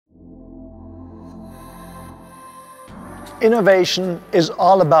Innovation is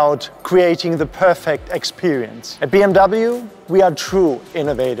all about creating the perfect experience. At BMW, we are true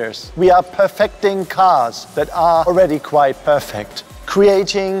innovators. We are perfecting cars that are already quite perfect,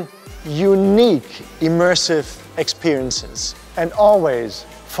 creating unique, immersive experiences, and always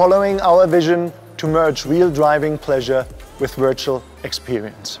following our vision to merge real driving pleasure with virtual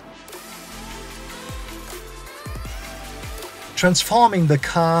experience. Transforming the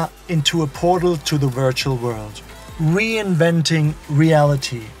car into a portal to the virtual world. Reinventing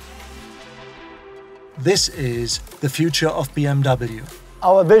reality. This is the future of BMW.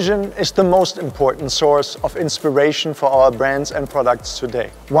 Our vision is the most important source of inspiration for our brands and products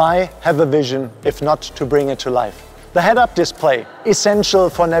today. Why have a vision if not to bring it to life? The head-up display, essential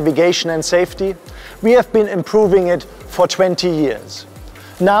for navigation and safety. We have been improving it for 20 years.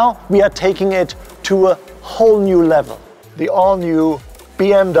 Now we are taking it to a whole new level. The all-new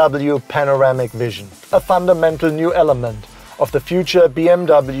BMW Panoramic Vision, a fundamental new element of the future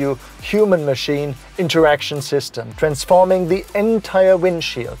BMW human-machine interaction system, transforming the entire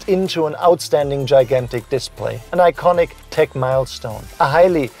windshield into an outstanding gigantic display, an iconic tech milestone, a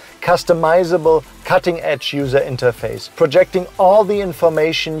highly customizable, cutting-edge user interface, projecting all the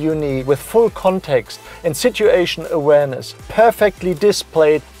information you need with full context and situation awareness, perfectly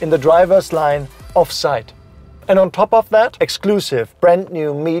displayed in the driver's line off-site. And on top of that, exclusive, brand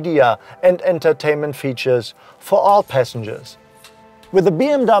new media and entertainment features for all passengers. With the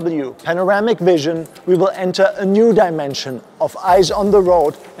BMW Panoramic Vision, we will enter a new dimension of eyes on the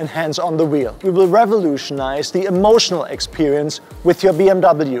road and hands on the wheel. We will revolutionize the emotional experience with your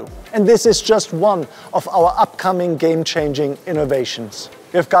BMW. And this is just one of our upcoming game-changing innovations.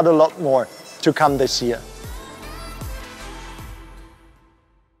 We've got a lot more to come this year.